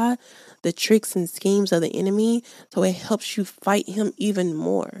identify the tricks and schemes of the enemy so it helps you fight him even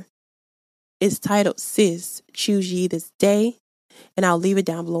more. It's titled Sis, Choose Ye This Day, and I'll leave it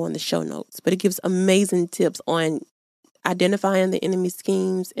down below in the show notes. But it gives amazing tips on identifying the enemy's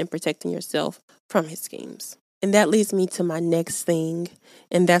schemes and protecting yourself from his schemes. And that leads me to my next thing,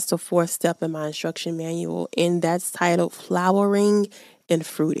 and that's the 4th step in my instruction manual, and that's titled Flowering and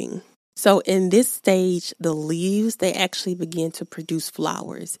Fruiting. So in this stage, the leaves, they actually begin to produce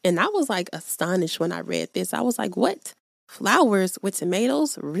flowers. And I was like astonished when I read this. I was like, what? Flowers with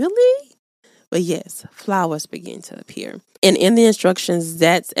tomatoes? Really? But yes, flowers begin to appear. And in the instructions,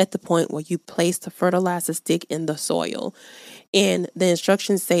 that's at the point where you place the fertilizer stick in the soil. And the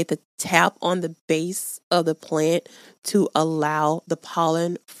instructions say to tap on the base of the plant to allow the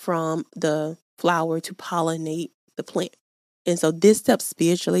pollen from the flower to pollinate the plant. And so this step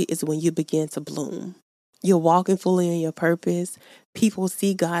spiritually is when you begin to bloom. You're walking fully in your purpose. People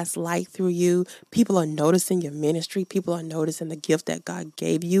see God's light through you. People are noticing your ministry. People are noticing the gift that God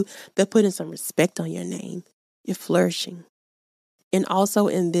gave you. They're putting some respect on your name. You're flourishing. And also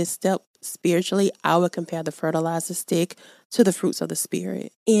in this step, spiritually, I would compare the fertilizer stick to the fruits of the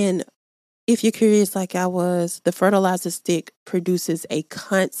Spirit. And if you're curious like I was, the fertilizer stick produces a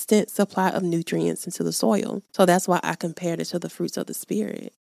constant supply of nutrients into the soil. So that's why I compared it to the fruits of the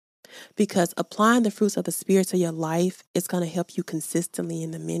Spirit. Because applying the fruits of the Spirit to your life is going to help you consistently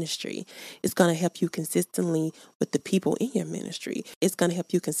in the ministry. It's going to help you consistently with the people in your ministry. It's going to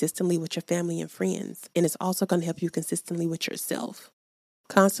help you consistently with your family and friends. And it's also going to help you consistently with yourself.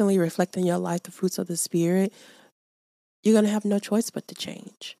 Constantly reflecting your life, the fruits of the Spirit, you're going to have no choice but to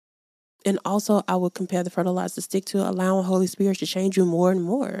change. And also, I would compare the fertilizer stick to allowing Holy Spirit to change you more and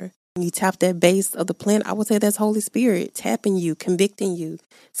more. When you tap that base of the plant, I would say that's Holy Spirit tapping you, convicting you,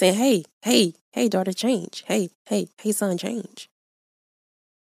 saying, hey, daughter, change. Hey, son, change.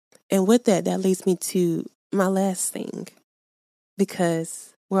 And with that, that leads me to my last thing,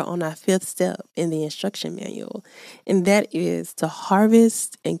 because we're on our 5th step in the instruction manual, and that is to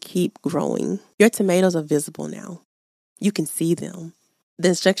harvest and keep growing. Your tomatoes are visible now. You can see them. The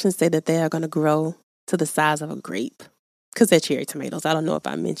instructions say that they are going to grow to the size of a grape, because they're cherry tomatoes. I don't know if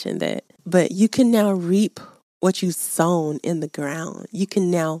I mentioned that. But you can now reap what you've sown in the ground. You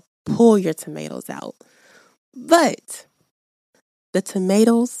can now pull your tomatoes out. But the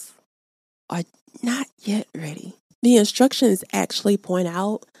tomatoes are not yet ready. The instructions actually point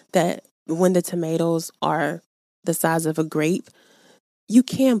out that when the tomatoes are the size of a grape, you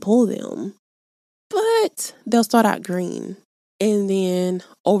can pull them, but they'll start out green. And then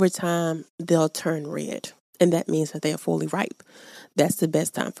over time, they'll turn red. And that means that they are fully ripe. That's the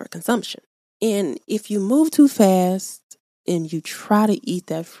best time for consumption. And if you move too fast and you try to eat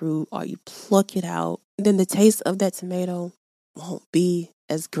that fruit or you pluck it out, then the taste of that tomato won't be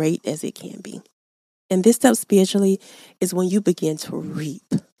as great as it can be. And this step spiritually is when you begin to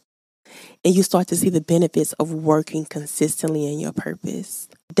reap and you start to see the benefits of working consistently in your purpose.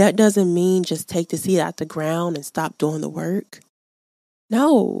 That doesn't mean just take the seed out the ground and stop doing the work.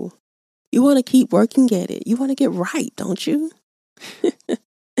 No, you want to keep working at it. You want to get right, don't you?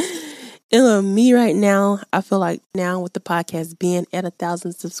 And me right now, I feel like now with the podcast being at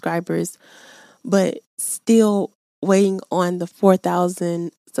 1,000 subscribers, but still waiting on the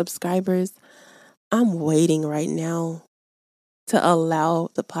 4,000 subscribers, I'm waiting right now to allow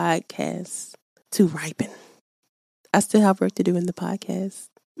the podcast to ripen. I still have work to do in the podcast.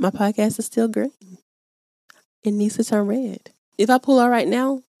 My podcast is still green. It needs to turn red. If I pull out right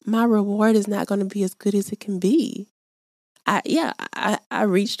now, my reward is not going to be as good as it can be. I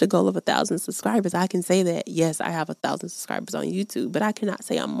reached the goal of 1,000 subscribers. I can say that, yes, I have 1,000 subscribers on YouTube, but I cannot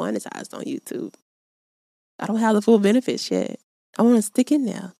say I'm monetized on YouTube. I don't have the full benefits yet. I want to stick in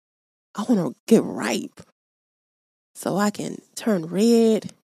there. I want to get ripe so I can turn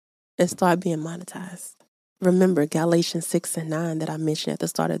red and start being monetized. Remember Galatians 6 and 9 that I mentioned at the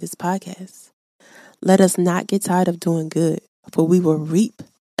start of this podcast. Let us not get tired of doing good, for we will reap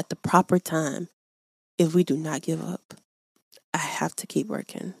at the proper time if we do not give up. I have to keep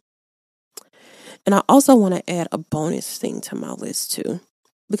working. And I also want to add a bonus thing to my list too,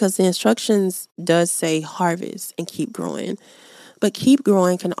 because the instructions does say harvest and keep growing. But keep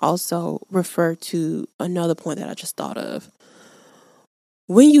growing can also refer to another point that I just thought of.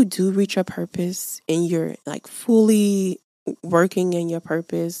 When you do reach your purpose and you're like fully working in your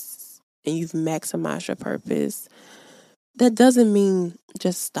purpose and you've maximized your purpose, that doesn't mean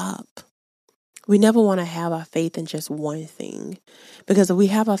just stop. We never want to have our faith in just one thing, because if we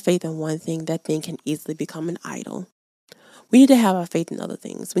have our faith in one thing, that thing can easily become an idol. We need to have our faith in other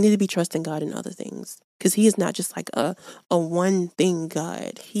things. We need to be trusting God in other things, because He is not just like a one thing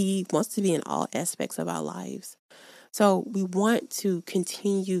God. He wants to be in all aspects of our lives. So we want to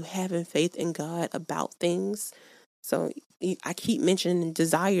continue having faith in God about things. So I keep mentioning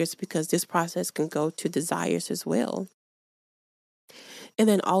desires because this process can go to desires as well. And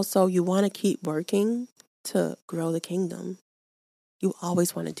then also you want to keep working to grow the kingdom. You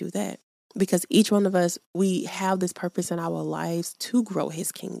always want to do that because each one of us, we have this purpose in our lives to grow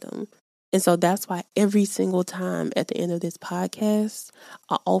His kingdom. And so that's why every single time at the end of this podcast,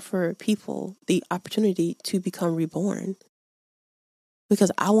 I offer people the opportunity to become reborn, because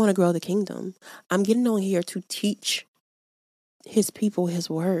I want to grow the kingdom. I'm getting on here to teach His people His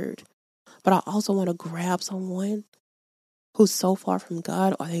word, but I also want to grab someone who's so far from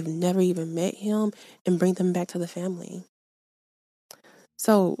God or they've never even met Him and bring them back to the family.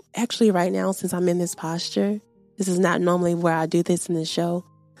 So actually right now, since I'm in this posture, this is not normally where I do this in the show,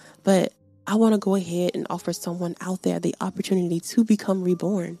 but I want to go ahead and offer someone out there the opportunity to become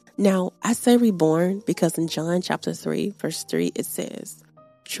reborn. Now, I say reborn because in John chapter 3, verse 3, it says,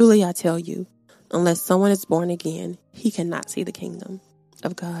 "Truly I tell you, unless someone is born again, he cannot see the kingdom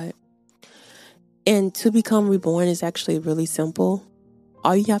of God." And to become reborn is actually really simple.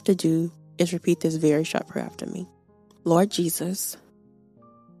 All you have to do is repeat this very short prayer after me. Lord Jesus,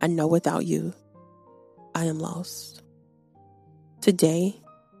 I know without you, I am lost. Today,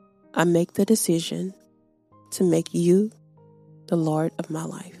 I make the decision to make you the Lord of my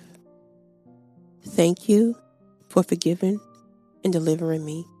life. Thank you for forgiving and delivering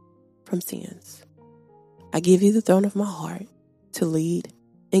me from sins. I give you the throne of my heart to lead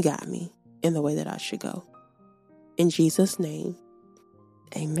and guide me in the way that I should go. In Jesus' name,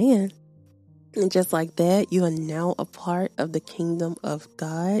 amen. And just like that, you are now a part of the kingdom of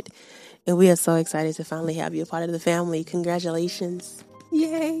God. And we are so excited to finally have you a part of the family. Congratulations.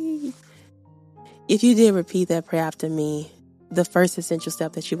 Yay. If you did repeat that prayer after me, the first essential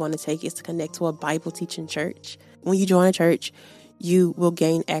step that you want to take is to connect to a Bible teaching church. When you join a church, you will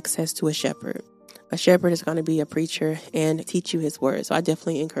gain access to a shepherd. A shepherd is going to be a preacher and teach you his word. So I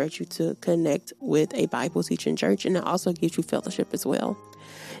definitely encourage you to connect with a Bible teaching church, and it also gives you fellowship as well.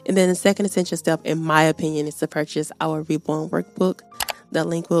 And then the second essential step, in my opinion, is to purchase our Reborn workbook. The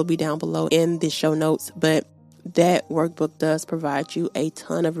link will be down below in the show notes, but that workbook does provide you a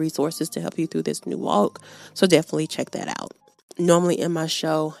ton of resources to help you through this new walk. So definitely check that out. Normally in my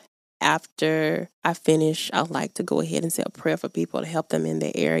show, after I finish, I like to go ahead and say a prayer for people to help them in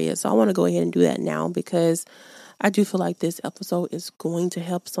their area. So I want to go ahead and do that now because I do feel like this episode is going to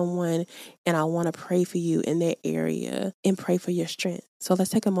help someone, and I want to pray for you in that area and pray for your strength. So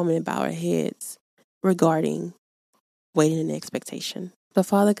let's take a moment and bow our heads regarding waiting in expectation. So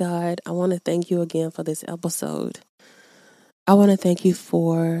Father God, I want to thank you again for this episode. I want to thank you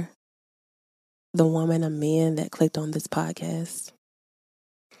for the woman and man that clicked on this podcast.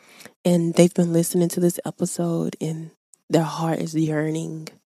 And they've been listening to this episode and their heart is yearning.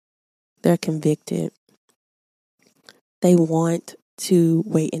 They're convicted. They want to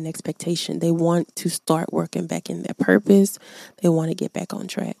wait in expectation. They want to start working back in their purpose. They want to get back on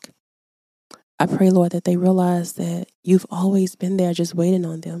track. I pray, Lord, that they realize that you've always been there just waiting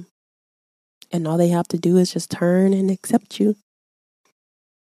on them. And all they have to do is just turn and accept you.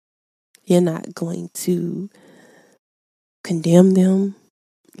 You're not going to condemn them.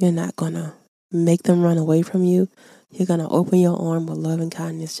 You're not going to make them run away from you. You're going to open your arm with love and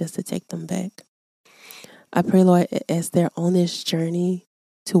kindness just to take them back. I pray, Lord, as they're on this journey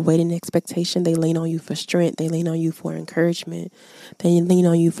to waiting expectation, they lean on you for strength. They lean on you for encouragement. They lean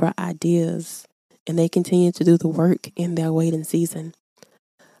on you for ideas. And they continue to do the work in their waiting season.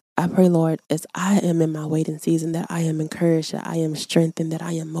 I pray, Lord, as I am in my waiting season, that I am encouraged, that I am strengthened, that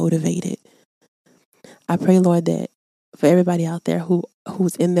I am motivated. I pray, Lord, that for everybody out there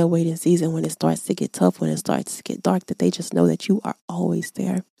who's in their waiting season, when it starts to get tough, when it starts to get dark, that they just know that you are always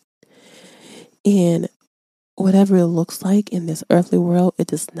there. And whatever it looks like in this earthly world, it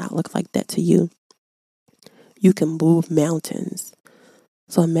does not look like that to you. You can move mountains.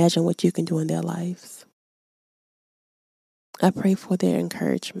 So imagine what you can do in their lives. I pray for their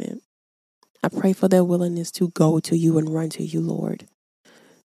encouragement. I pray for their willingness to go to you and run to you, Lord.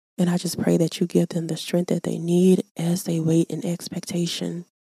 And I just pray that you give them the strength that they need as they wait in expectation.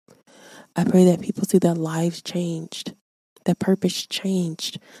 I pray that people see their lives changed, their purpose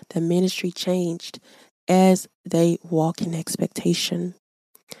changed, their ministry changed as they walk in expectation.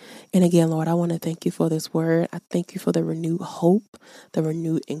 And again, Lord, I want to thank you for this word. I thank you for the renewed hope, the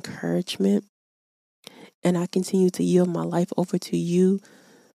renewed encouragement. And I continue to yield my life over to you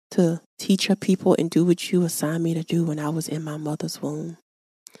to teach your people and do what you assigned me to do when I was in my mother's womb.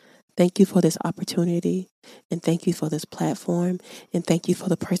 Thank you for this opportunity, and thank you for this platform, and thank you for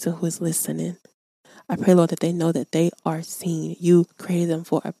the person who is listening. I pray, Lord, that they know that they are seen. You created them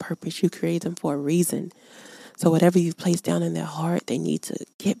for a purpose. You created them for a reason. So whatever you've placed down in their heart, they need to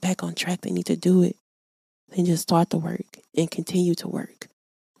get back on track. They need to do it. They just start the work and continue to work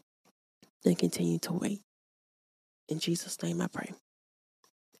and continue to wait. In Jesus' name I pray.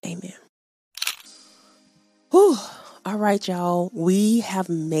 Amen. Whew. All right, y'all. We have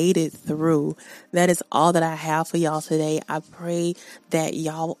made it through. That is all that I have for y'all today. I pray that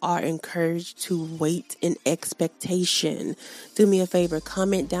y'all are encouraged to wait in expectation. Do me a favor,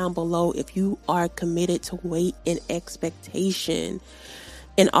 comment down below if you are committed to wait in expectation.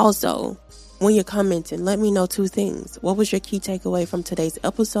 And also, when you're commenting, let me know 2 things. What was your key takeaway from today's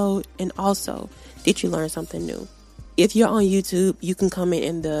episode? And also, did you learn something new? If you're on YouTube, you can comment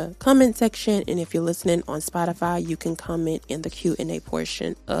in the comment section. And if you're listening on Spotify, you can comment in the Q&A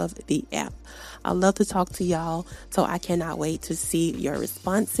portion of the app. I love to talk to y'all, so I cannot wait to see your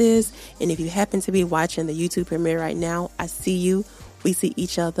responses. And if you happen to be watching the YouTube premiere right now, I see you. We see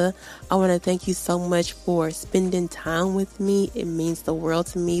each other. I want to thank you so much for spending time with me. It means the world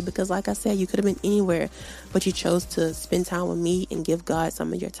to me because, like I said, you could have been anywhere, but you chose to spend time with me and give God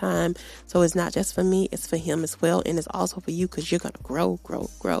some of your time. So it's not just for me, it's for Him as well. And it's also for you because you're going to grow.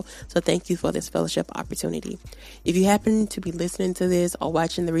 So thank you for this fellowship opportunity. If you happen to be listening to this or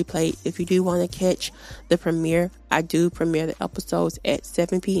watching the replay, if you do want to catch the premiere, I do premiere the episodes at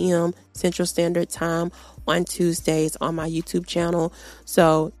 7 p.m. Central Standard Time on Tuesdays on my YouTube channel.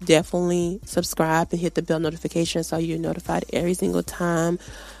 So definitely subscribe and hit the bell notification so you're notified every single time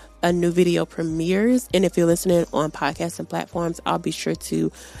a new video premieres. And if you're listening on podcasts and platforms, I'll be sure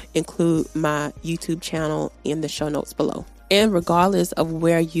to include my YouTube channel in the show notes below. And regardless of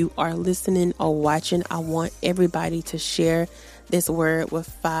where you are listening or watching, I want everybody to share this word with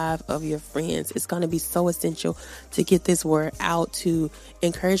 5 of your friends. It's going to be so essential to get this word out, to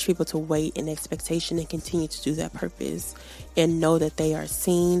encourage people to wait in expectation and continue to do that purpose and know that they are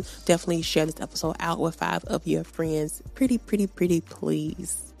seen. Definitely share this episode out with 5 of your friends. Pretty,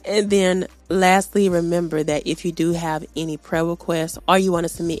 please. And then lastly, remember that if you do have any prayer requests or you want to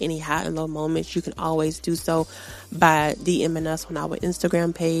submit any high and low moments, you can always do so by DMing us on our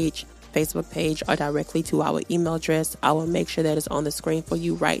Instagram page, Facebook page, or directly to our email address. I will make sure that it's on the screen for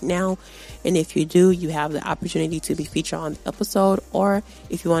you right now. And if you do, you have the opportunity to be featured on the episode, or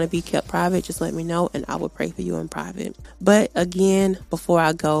if you want to be kept private, just let me know and I will pray for you in private. But again, before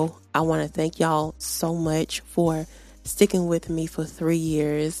I go, I want to thank y'all so much for sticking with me for 3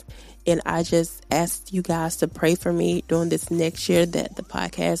 years. And I just asked you guys to pray for me during this next year that the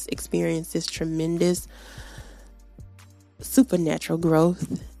podcast experiences tremendous supernatural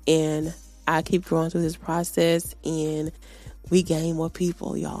growth, and I keep growing through this process and we gain more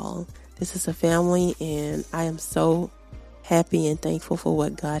people, y'all. This is a family and I am so happy and thankful for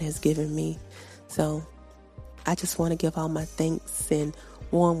what God has given me. So I just want to give all my thanks and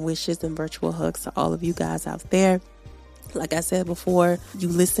warm wishes and virtual hugs to all of you guys out there. Like I said before, you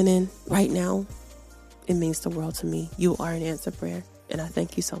listening right now, it means the world to me. You are an answered prayer, and I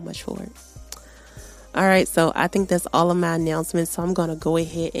thank you so much for it. All right, so I think that's all of my announcements, so I'm going to go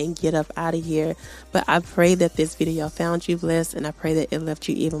ahead and get up out of here. But I pray that this video found you blessed, and I pray that it left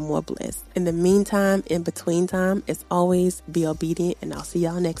you even more blessed. In the meantime, in between time, as always, be obedient, and I'll see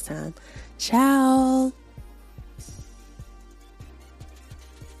y'all next time. Ciao.